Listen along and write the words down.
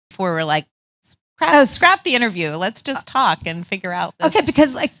where we're like, scrap the interview. Let's just talk and figure out this. Okay,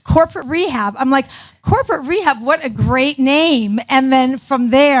 because like corporate rehab, I'm like, corporate rehab, what a great name. And then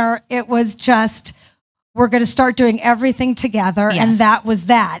from there, it was just, we're going to start doing everything together. Yes. And that was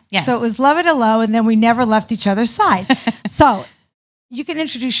that. Yes. So it was love it hello, and then we never left each other's side. So you can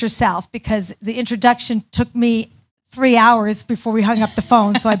introduce yourself, because the introduction took me 3 hours before we hung up the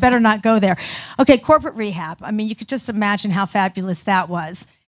phone, so I better not go there. Okay, corporate rehab. I mean, you could just imagine how fabulous that was.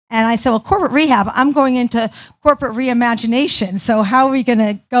 And I said, well, corporate rehab, I'm going into corporate reimagination. So how are we going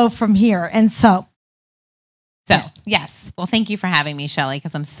to go from here? And so, yes. Well, thank you for having me, Shelley,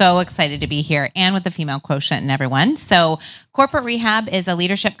 because I'm so excited to be here and with the Female Quotient and everyone. So Corporate Rehab is a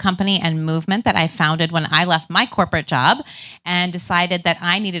leadership company and movement that I founded when I left my corporate job and decided that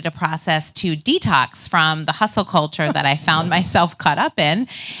I needed a process to detox from the hustle culture that I found myself caught up in.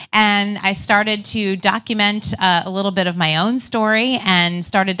 And I started to document a little bit of my own story and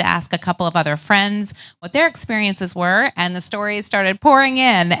started to ask a couple of other friends what their experiences were, and the stories started pouring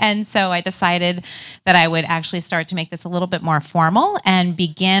in. And so I decided that I would actually start to make this a little bit more formal and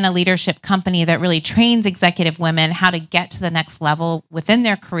begin a leadership company that really trains executive women how to get to the next level within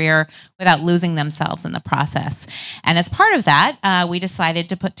their career without losing themselves in the process. And as part of that, we decided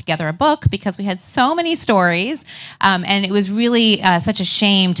to put together a book because we had so many stories, and it was really such a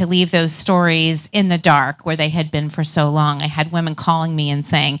shame to leave those stories in the dark where they had been for so long. I had women calling me and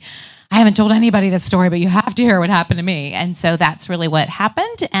saying, I haven't told anybody this story, but you have to hear what happened to me. And so that's really what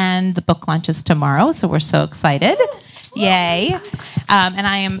happened. And the book launches tomorrow, so we're so excited. Yay. And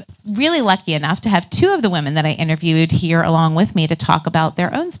I am really lucky enough to have two of the women that I interviewed here along with me to talk about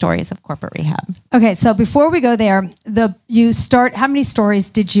their own stories of corporate rehab. okay, so before we go there, how many stories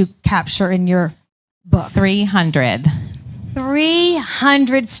did you capture in your book? 300.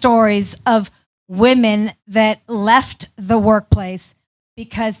 300 stories of women that left the workplace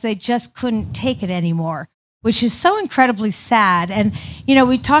because they just couldn't take it anymore, which is so incredibly sad. And, you know,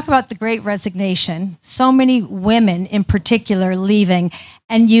 we talk about the Great Resignation, so many women in particular leaving,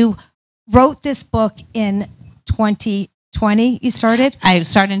 and you wrote this book in 2020, you started? I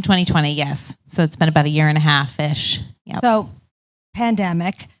started in 2020, yes. So it's been about a year and a half-ish. Yep. So,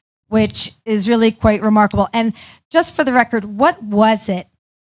 pandemic, which is really quite remarkable. And just for the record, what was it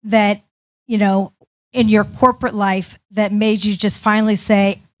that, you know, in your corporate life that made you just finally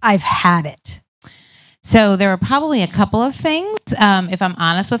say, I've had it? So there were probably a couple of things, if I'm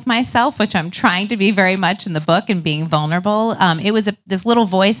honest with myself, which I'm trying to be very much in the book and being vulnerable. It was this little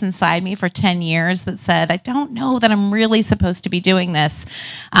voice inside me for 10 years that said, I don't know that I'm really supposed to be doing this,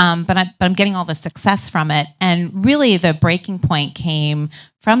 but I'm getting all the success from it. And really the breaking point came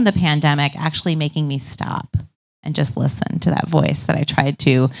from the pandemic actually making me stop and just listen to that voice that I tried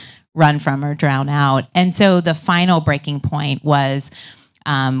to run from or drown out. And so the final breaking point was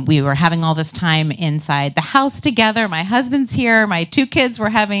we were having all this time inside the house together. My husband's here. My two kids were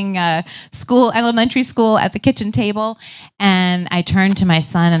having elementary school at the kitchen table. And I turned to my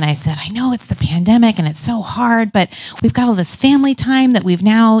son and I said, I know it's the pandemic and it's so hard, but we've got all this family time that we've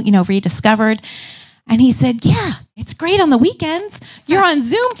now, rediscovered. And he said, yeah, it's great on the weekends. You're on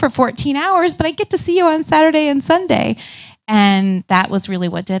Zoom for 14 hours, but I get to see you on Saturday and Sunday. And that was really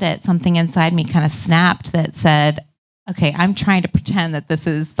what did it. Something inside me kind of snapped that said, okay, I'm trying to pretend that this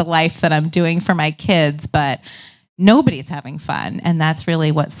is the life that I'm doing for my kids, but nobody's having fun. And that's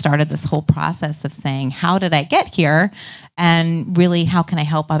really what started this whole process of saying, how did I get here? And really, how can I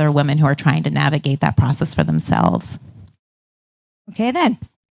help other women who are trying to navigate that process for themselves? Okay, then.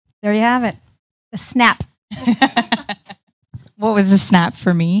 There you have it. The snap. What was the snap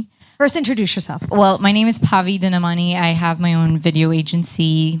for me? First, introduce yourself. Well, my name is Pavi Dinamani. I have my own video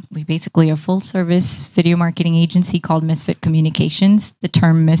agency. We basically a full-service video marketing agency called Misfit Communications. The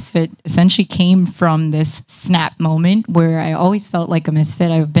term misfit essentially came from this snap moment where I always felt like a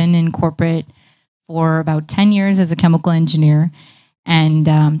misfit. I've been in corporate for about 10 years as a chemical engineer, and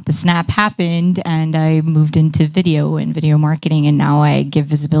the snap happened, and I moved into video and video marketing, and now I give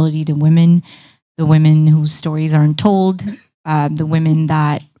visibility to women, the women whose stories aren't told, the women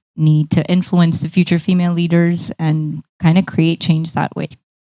that need to influence the future female leaders and kind of create change that way.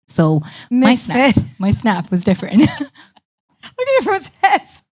 So my snap was different. Look at everyone's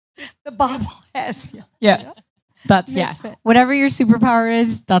heads. The bobble heads. Yeah. That's Misfit. Whatever your superpower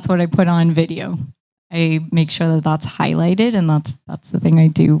is, that's what I put on video. I make sure that that's highlighted, and that's the thing I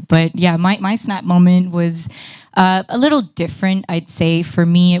do. But yeah, my snap moment was a little different. I'd say for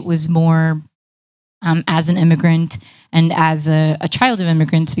me, it was more as an immigrant and as a child of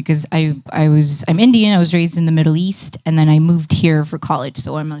immigrants, because I'm Indian. I was raised in the Middle East, and then I moved here for college.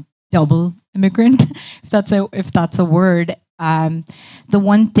 So I'm a double immigrant, if that's a word. The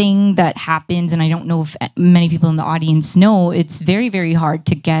one thing that happens, and I don't know if many people in the audience know, it's very, very hard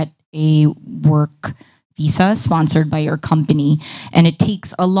to get a work visa sponsored by your company. And it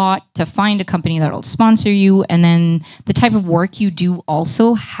takes a lot to find a company that'll sponsor you. And then the type of work you do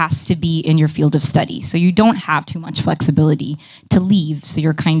also has to be in your field of study. So you don't have too much flexibility to leave. So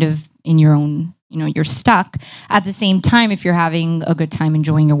you're kind of in your own, you're stuck. At the same time, if you're having a good time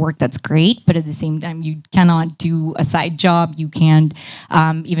enjoying your work, that's great. But at the same time, you cannot do a side job. You can't,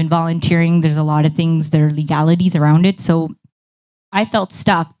 even volunteering. There's a lot of things, there are legalities around it. So I felt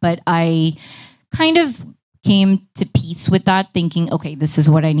stuck, but I kind of came to peace with that, thinking, okay, this is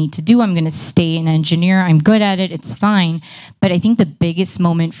what I need to do. I'm going to stay an engineer. I'm good at it. It's fine. But I think the biggest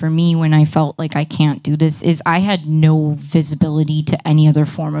moment for me when I felt like I can't do this is I had no visibility to any other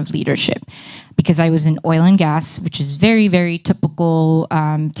form of leadership, because I was in oil and gas, which is very, very typical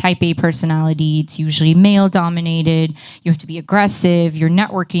type A personality. It's usually male dominated. You have to be aggressive. You're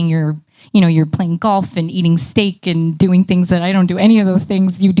networking. You're playing golf and eating steak and doing things that I don't do any of those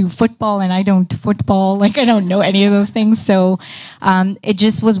things. You do football and I don't football. Like, I don't know any of those things. So it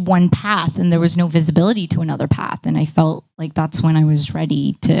just was one path and there was no visibility to another path. And I felt like that's when I was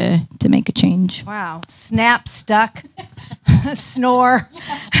ready to make a change. Wow. Snap, stuck, snore,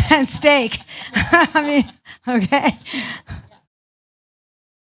 and steak. I mean, okay.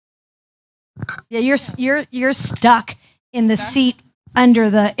 Yeah, you're stuck in the seat under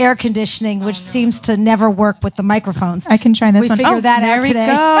the air conditioning, which seems to never work with the microphones. I can try this one. We figured that out today.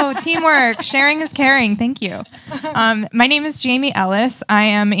 There we go. Teamwork. Sharing is caring. Thank you. My name is Jamie Ellis. I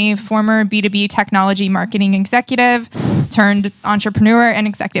am a former B2B technology marketing executive turned entrepreneur and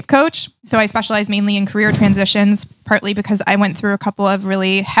executive coach. So I specialize mainly in career transitions, partly because I went through a couple of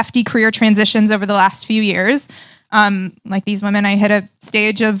really hefty career transitions over the last few years. Like these women, I hit a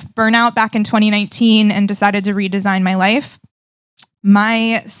stage of burnout back in 2019 and decided to redesign my life.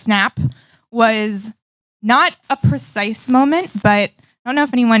 My snap was not a precise moment, but I don't know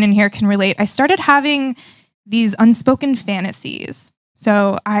if anyone in here can relate. I started having these unspoken fantasies.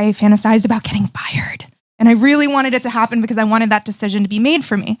 So I fantasized about getting fired. And I really wanted it to happen because I wanted that decision to be made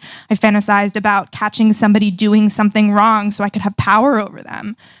for me. I fantasized about catching somebody doing something wrong so I could have power over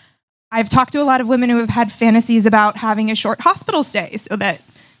them. I've talked to a lot of women who have had fantasies about having a short hospital stay so that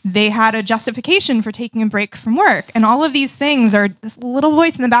they had a justification for taking a break from work. And all of these things are this little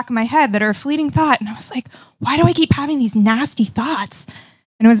voice in the back of my head that are a fleeting thought. And I was like, why do I keep having these nasty thoughts?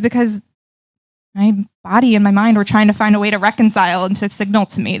 And it was because my body and my mind were trying to find a way to reconcile and to signal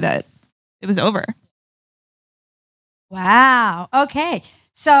to me that it was over. Wow. Okay.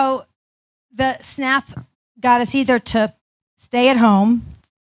 So the snap got us either to stay at home,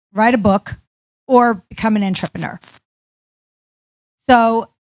 write a book, or become an entrepreneur. So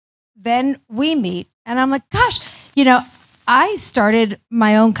then we meet and I'm like, gosh, I started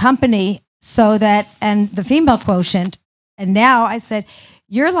my own company so that, and the female quotient. And now I said,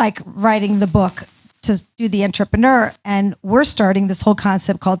 you're like writing the book to do the entrepreneur. And we're starting this whole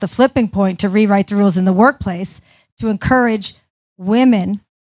concept called the flipping point to rewrite the rules in the workplace to encourage women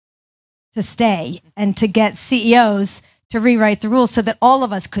to stay and to get CEOs to rewrite the rules so that all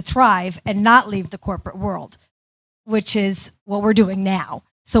of us could thrive and not leave the corporate world, which is what we're doing now.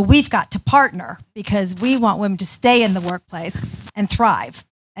 So we've got to partner because we want women to stay in the workplace and thrive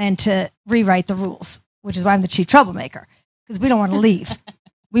and to rewrite the rules, which is why I'm the chief troublemaker, because we don't want to leave.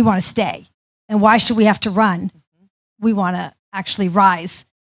 We want to stay. And why should we have to run? We want to actually rise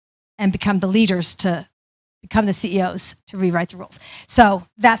and become the leaders, to become the CEOs, to rewrite the rules. So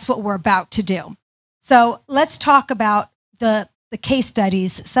that's what we're about to do. So let's talk about the case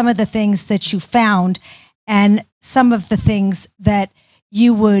studies, some of the things that you found and some of the things that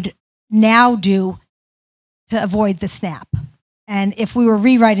you would now do to avoid the snap. And if we were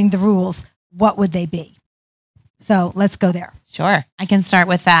rewriting the rules, what would they be? So let's go there. Sure. I can start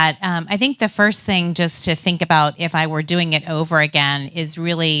with that. I think the first thing just to think about if I were doing it over again is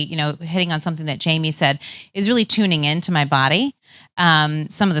really, hitting on something that Jamie said, is really tuning into my body.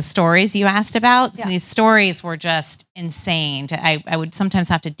 Some of the stories you asked about, some of these stories were just insane. I would sometimes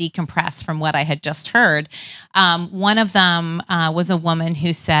have to decompress from what I had just heard. One of them was a woman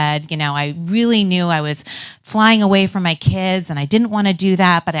who said, I really knew I was flying away from my kids and I didn't want to do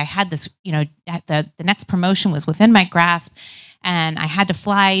that, but I had this, the next promotion was within my grasp. And I had to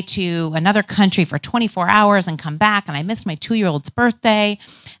fly to another country for 24 hours and come back. And I missed my 2-year-old's birthday.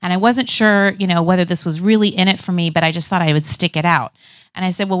 And I wasn't sure, whether this was really in it for me, but I just thought I would stick it out. And I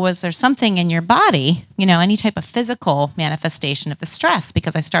said, well, was there something in your body, any type of physical manifestation of the stress?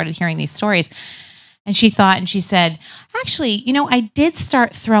 Because I started hearing these stories. And she thought, and she said, actually, I did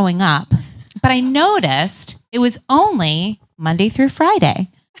start throwing up, but I noticed it was only Monday through Friday.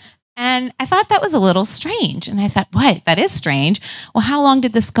 And I thought that was a little strange. And I thought, what? That is strange. Well, how long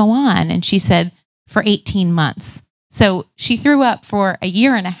did this go on? And she said, for 18 months. So she threw up for a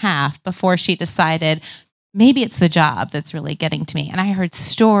year and a half before she decided maybe it's the job that's really getting to me. And I heard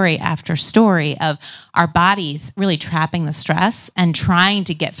story after story of our bodies really trapping the stress and trying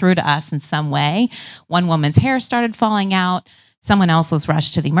to get through to us in some way. One woman's hair started falling out. Someone else was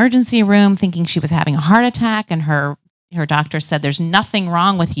rushed to the emergency room thinking she was having a heart attack, and her doctor said, there's nothing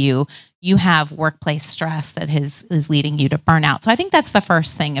wrong with you. You have workplace stress that is leading you to burnout. So I think that's the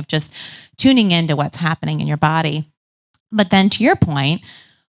first thing, of just tuning into what's happening in your body. But then to your point,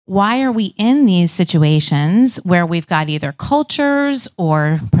 why are we in these situations where we've got either cultures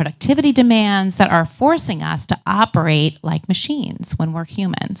or productivity demands that are forcing us to operate like machines when we're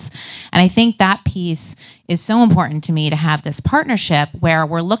humans? And I think that piece is so important to me, to have this partnership where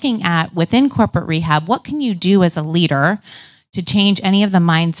we're looking at, within corporate rehab, what can you do as a leader to change any of the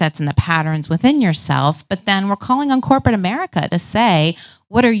mindsets and the patterns within yourself? But then we're calling on corporate America to say,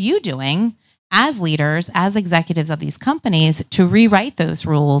 what are you doing as leaders, as executives of these companies, to rewrite those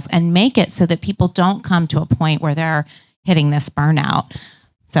rules and make it so that people don't come to a point where they're hitting this burnout?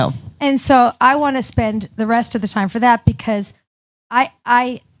 So I want to spend the rest of the time for that, because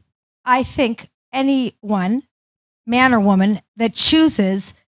I think anyone, man or woman, that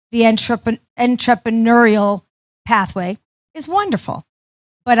chooses the entrepreneurial pathway is wonderful.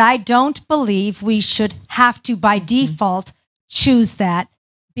 But I don't believe we should have to, by default, choose that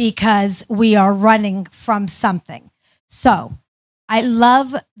because we are running from something. So I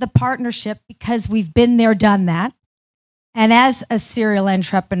love the partnership because we've been there, done that. And as a serial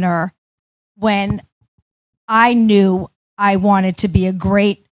entrepreneur, when I knew I wanted to be a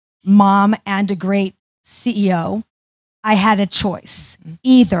great mom and a great CEO, I had a choice.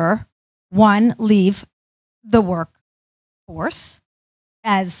 Either, one, leave the workforce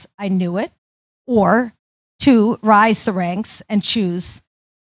as I knew it, or two, rise the ranks and choose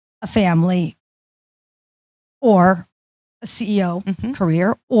a family or a CEO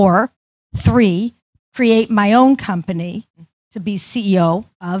career, or three, create my own company to be CEO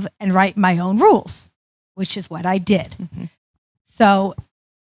of and write my own rules, which is what I did. So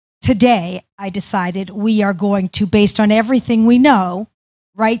today I decided we are going to, based on everything we know,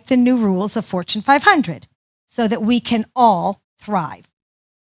 write the new rules of Fortune 500 so that we can all thrive.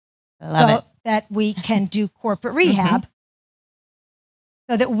 Love it. That we can do corporate rehab,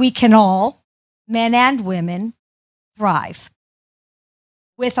 so that we can all, men and women, thrive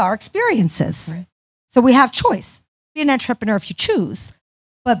with our experiences. Right. So we have choice. Be an entrepreneur if you choose,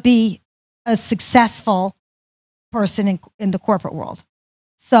 but be a successful person in the corporate world.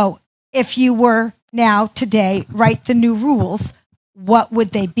 So if you were now, today, write the new rules, what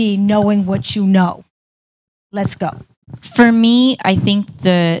would they be, knowing what you know? Let's go. For me, I think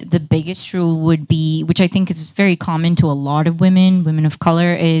the biggest rule would be, which I think is very common to a lot of women of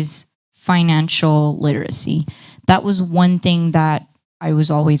color, is financial literacy. That was one thing that I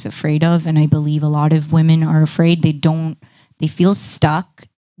was always afraid of, and I believe a lot of women are afraid. They feel stuck,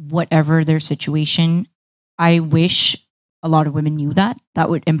 whatever their situation. I wish a lot of women knew that. That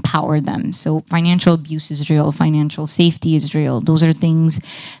would empower them. So financial abuse is real, financial safety is real. Those are things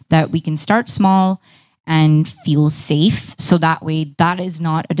that we can start small and feel safe. So that way, that is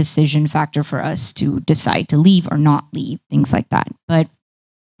not a decision factor for us to decide to leave or not leave, things like that. But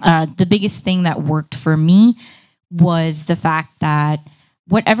the biggest thing that worked for me was the fact that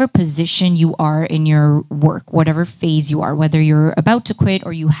whatever position you are in your work, whatever phase you are, whether you're about to quit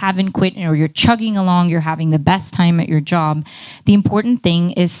or you haven't quit, or you're chugging along, you're having the best time at your job, the important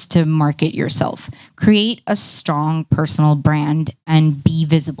thing is to market yourself. Create a strong personal brand and be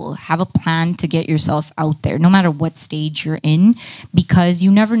visible. Have a plan to get yourself out there, no matter what stage you're in, because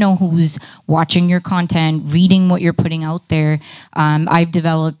you never know who's watching your content, reading what you're putting out there. I've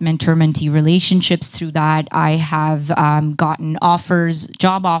developed mentor-mentee relationships through that. I have gotten offers,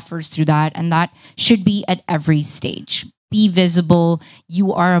 job offers through that, and that should be at every stage. Be visible.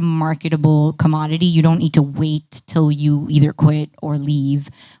 You are a marketable commodity. You don't need to wait till you either quit or leave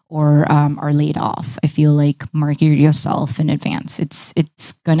or are laid off. I feel like market yourself in advance.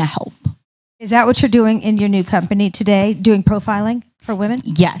 It's gonna help. Is that what you're doing in your new company today, doing profiling for women?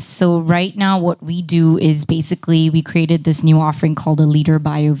 Yes. So right now what we do is basically we created this new offering called a leader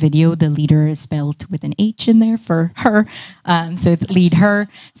bio video. The leader is spelled with an H in there for her. So it's lead her,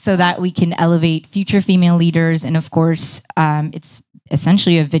 so that we can elevate future female leaders. And of course, it's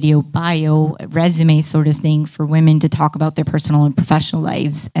essentially a video bio, resume sort of thing for women to talk about their personal and professional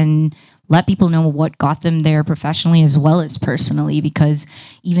lives and let people know what got them there professionally as well as personally, because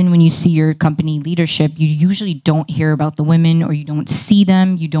even when you see your company leadership, you usually don't hear about the women, or you don't see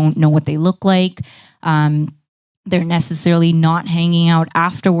them, you don't know what they look like. They're necessarily not hanging out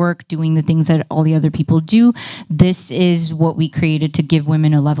after work doing the things that all the other people do. This is what we created to give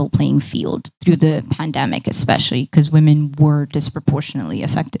women a level playing field through the pandemic, especially because women were disproportionately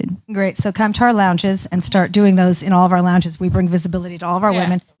affected. Great. So come to our lounges and start doing those in all of our lounges. We bring visibility to all of our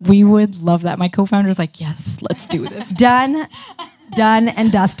women. We would love that. My co-founder's like, yes, let's do this. Done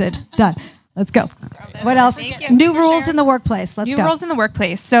and dusted. Done. Let's go. What else? New rules in the workplace. Let's go. New rules in the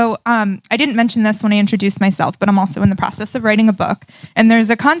workplace. So I didn't mention this when I introduced myself, but I'm also in the process of writing a book. And there's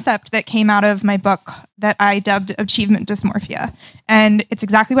a concept that came out of my book that I dubbed achievement dysmorphia. And it's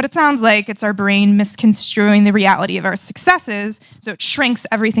exactly what it sounds like. It's our brain misconstruing the reality of our successes. So it shrinks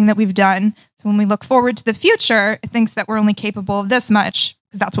everything that we've done. So when we look forward to the future, it thinks that we're only capable of this much,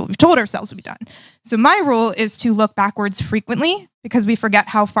 because that's what we've told ourselves we've done. So my rule is to look backwards frequently, because we forget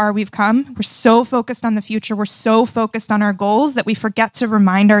how far we've come. We're so focused on the future. We're so focused on our goals that we forget to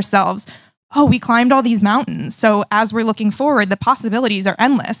remind ourselves, oh, we climbed all these mountains. So as we're looking forward, the possibilities are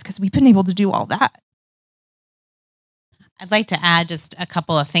endless because we've been able to do all that. I'd like to add just a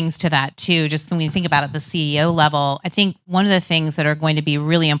couple of things to that too. Just when we think about it at the CEO level, I think one of the things that are going to be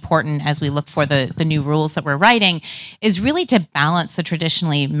really important as we look for the new rules that we're writing is really to balance the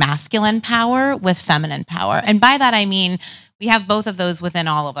traditionally masculine power with feminine power. And by that, I mean, we have both of those within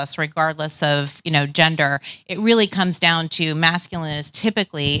all of us, regardless of, gender. It really comes down to masculine is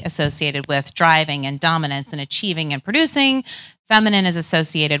typically associated with driving and dominance and achieving and producing. Feminine is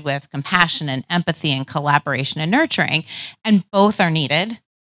associated with compassion and empathy and collaboration and nurturing. And both are needed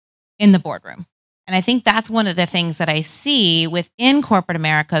in the boardroom. And I think that's one of the things that I see within corporate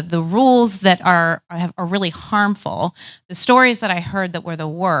America, the rules that are really harmful, the stories that I heard that were the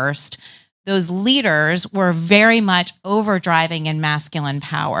worst. Those leaders were very much overdriving in masculine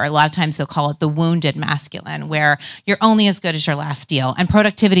power. A lot of times they'll call it the wounded masculine, where you're only as good as your last deal and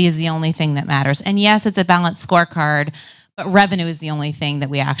productivity is the only thing that matters. And yes, it's a balanced scorecard, but revenue is the only thing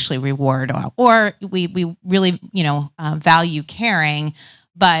that we actually reward, or we really, value caring,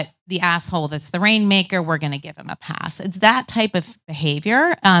 but the asshole that's the rainmaker, we're going to give him a pass. It's that type of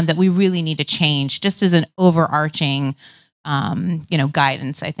behavior that we really need to change, just as an overarching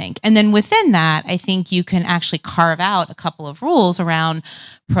guidance, I think. And then within that, I think you can actually carve out a couple of rules around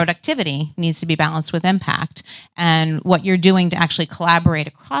productivity needs to be balanced with impact, and what you're doing to actually collaborate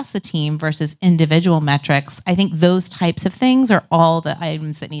across the team versus individual metrics. I think those types of things are all the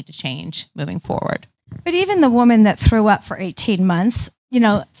items that need to change moving forward. But even the woman that threw up for 18 months,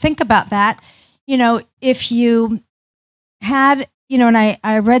 think about that. If you had, and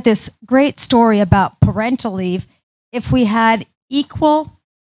I read this great story about parental leave. If we had equal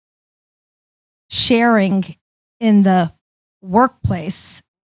sharing in the workplace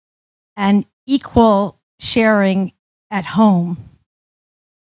and equal sharing at home,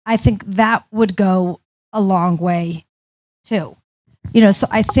 I think that would go a long way too. So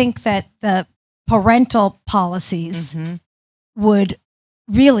I think that the parental policies would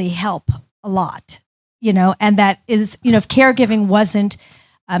really help a lot, and that is, if caregiving wasn't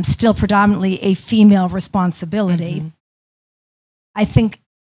still predominantly a female responsibility. I think,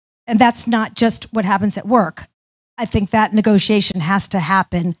 and that's not just what happens at work. I think that negotiation has to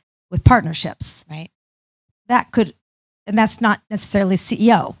happen with partnerships. Right. That could, and that's not necessarily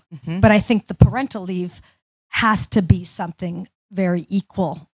CEO, but I think the parental leave has to be something very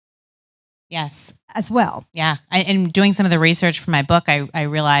equal. Yes. As well. Yeah. In doing some of the research for my book, I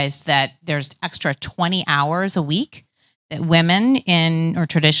realized that there's extra 20 hours a week that women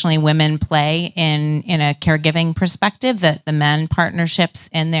traditionally women play in a caregiving perspective that the men partnerships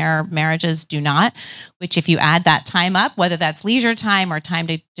in their marriages do not, which if you add that time up, whether that's leisure time or time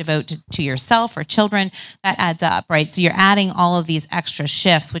to devote to yourself or children, that adds up, right? So you're adding all of these extra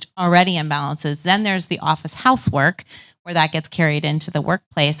shifts, which already imbalances. Then there's the office housework, where that gets carried into the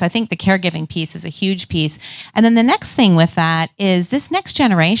workplace. So I think the caregiving piece is a huge piece. And then the next thing with that is this next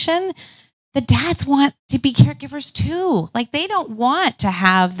generation, the dads want to be caregivers too. Like, they don't want to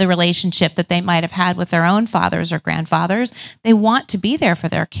have the relationship that they might have had with their own fathers or grandfathers. They want to be there for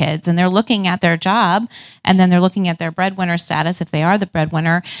their kids, and they're looking at their job, and then they're looking at their breadwinner status if they are the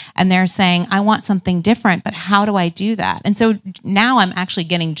breadwinner, and they're saying, I want something different, but how do I do that? And so now I'm actually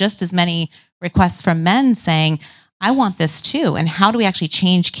getting just as many requests from men saying, I want this too. And how do we actually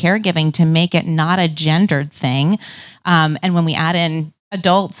change caregiving to make it not a gendered thing? And when we add in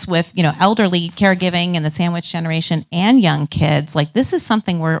adults with, elderly caregiving and the sandwich generation and young kids, like this is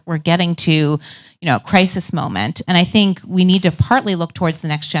something we're getting to, a crisis moment. And I think we need to partly look towards the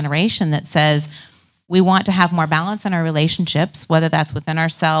next generation that says we want to have more balance in our relationships, whether that's within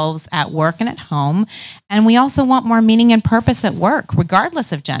ourselves, at work, and at home. And we also want more meaning and purpose at work,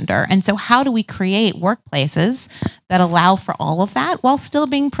 regardless of gender. And so how do we create workplaces that allow for all of that while still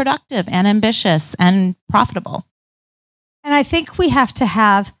being productive and ambitious and profitable? And I think we have to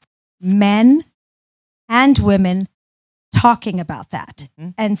have men and women talking about that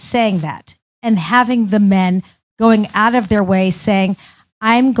and saying that, and having the men going out of their way saying,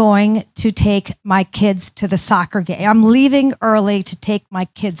 I'm going to take my kids to the soccer game. I'm leaving early to take my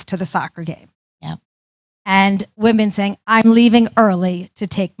kids to the soccer game. Yeah. And women saying, I'm leaving early to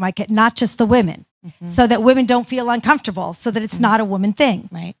take my kid, not just the women, so that women don't feel uncomfortable, so that it's not a woman thing.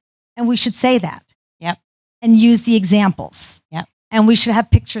 Right. And we should say that. Yep. And use the examples. Yep. And we should have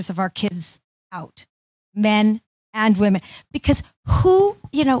pictures of our kids out, men and women, because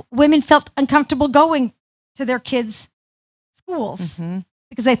women felt uncomfortable going to their kids' schools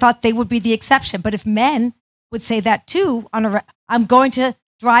because they thought they would be the exception. But if men would say that too, I'm going to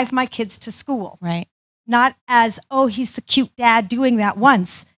drive my kids to school. Right. Not as, oh, he's the cute dad doing that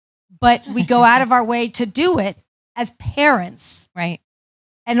once, but we go out of our way to do it as parents. Right.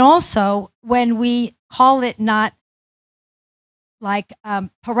 And also when we call it not like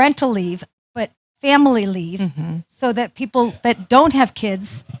parental leave, but family leave, so that people that don't have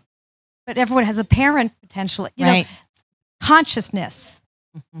kids, but everyone has a parent potentially, consciousness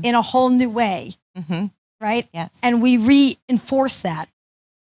in a whole new way, right? Yes. And we reinforce that,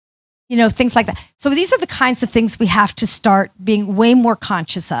 things like that. So these are the kinds of things we have to start being way more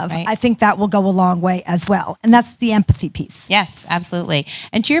conscious of. Right. I think that will go a long way as well. And that's the empathy piece. Yes, absolutely.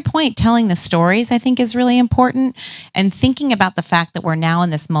 And to your point, telling the stories, I think, is really important. And thinking about the fact that we're now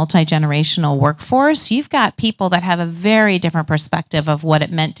in this multi-generational workforce, you've got people that have a very different perspective of what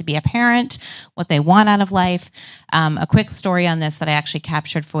it meant to be a parent, what they want out of life. A quick story on this that I actually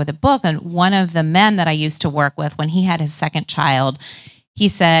captured for the book. And one of the men that I used to work with, when he had his second child, he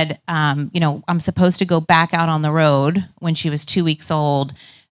said, I'm supposed to go back out on the road when she was 2 weeks old,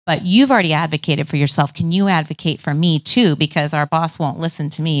 but you've already advocated for yourself. Can you advocate for me too? Because our boss won't listen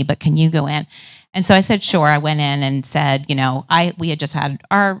to me, but can you go in? And so I said, sure. I went in and said, we had just had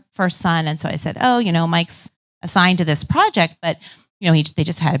our first son. And so I said, Mike's assigned to this project, but they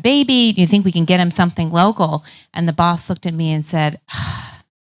just had a baby. Do you think we can get him something local? And the boss looked at me and said,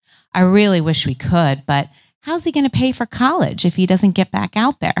 I really wish we could, but how's he going to pay for college if he doesn't get back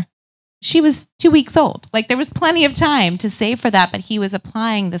out there? She was 2 weeks old. Like, there was plenty of time to save for that, but he was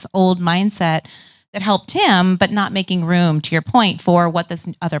applying this old mindset that helped him, but not making room, to your point, for what this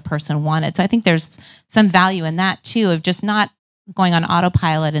other person wanted. So I think there's some value in that too, of just not going on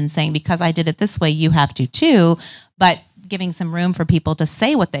autopilot and saying, because I did it this way, you have to too, but giving some room for people to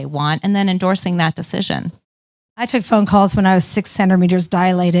say what they want and then endorsing that decision. I took phone calls when I was 6 centimeters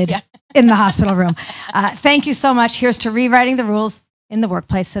dilated in the hospital room. Thank you so much. Here's to rewriting the rules in the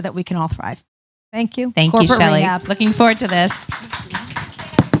workplace so that we can all thrive. Thank you. Thank you, Shelley. Looking forward to this.